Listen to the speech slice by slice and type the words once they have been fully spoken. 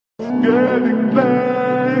Getting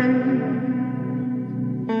late.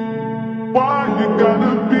 Why you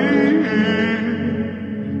gotta be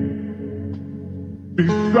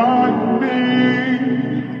beside me?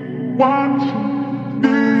 Watching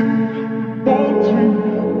me, wanting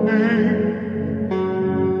me.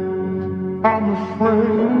 I'm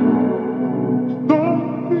afraid. Don't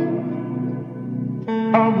be.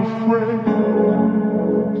 I'm afraid.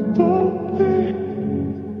 Don't be.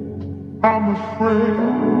 I'm afraid.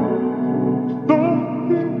 Don't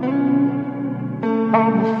be.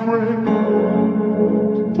 I'm afraid.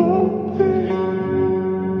 Don't be.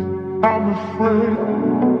 I'm afraid.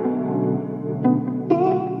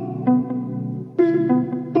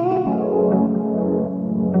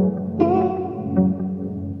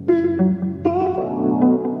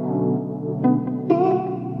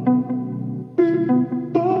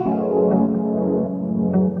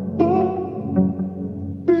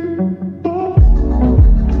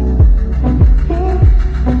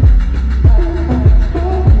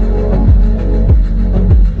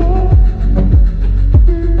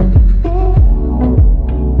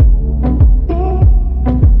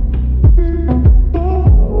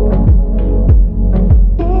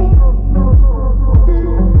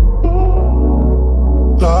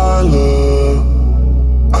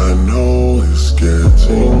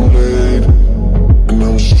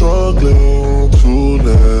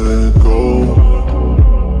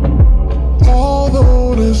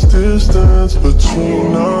 Distance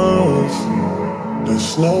between us,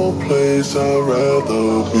 there's no place I'd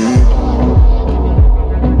rather be.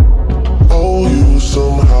 Owe you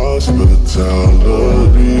some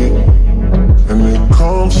hospitality, and it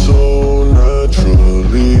comes so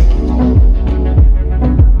naturally.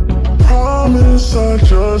 Promise I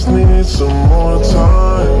just need some more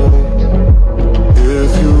time.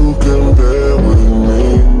 If you can bear with me,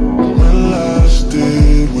 when last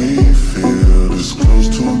did we feel this close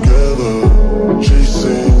together?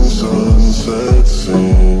 Chasing sunsets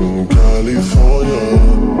in California.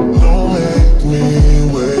 Don't make me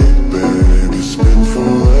wait, baby, it's been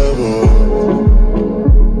forever.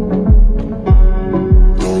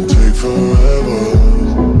 Don't take forever.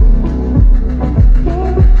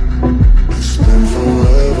 It's been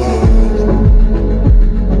forever.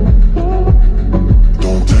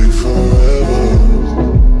 Don't take forever.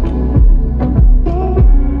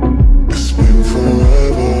 It's been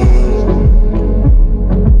forever.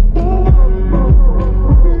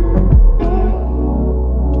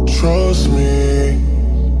 Trust me,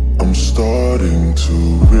 I'm starting to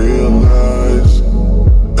realize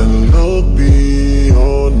and look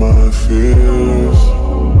beyond my fears.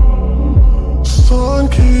 Sun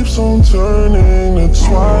keeps on turning to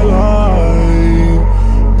twilight.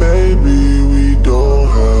 Baby, we don't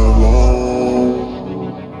have long.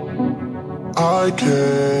 I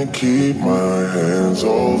can't keep my hands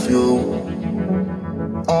off you.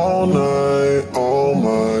 All night, all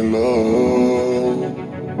my love.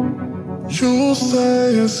 You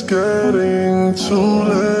say it's getting too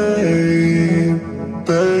late.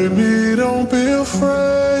 Baby, don't be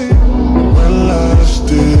afraid. When last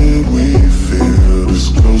did we feel this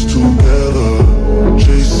close together?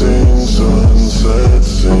 Chasing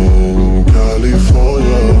sunsets in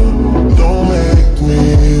California. Don't make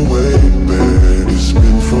me wait, baby, it's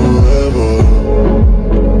been forever.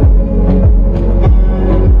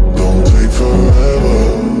 Don't take forever.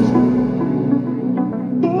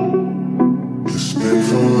 It's been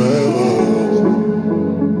forever.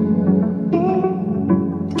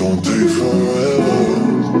 Don't take forever.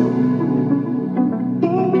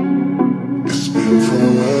 It's been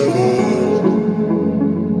forever.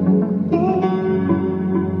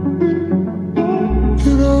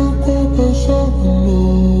 Quiero pensarlo.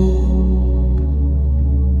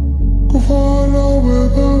 Go follow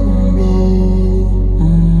without love.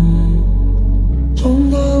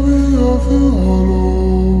 Someday I feel hollow.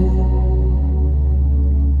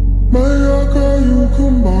 May I call you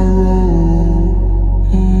tomorrow?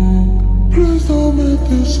 Please don't make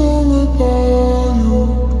this all about you.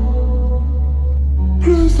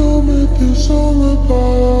 Please don't make this all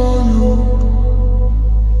about you.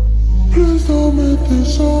 Please don't make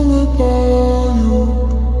this all about you.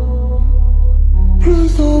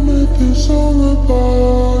 Please don't make this all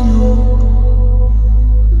about you.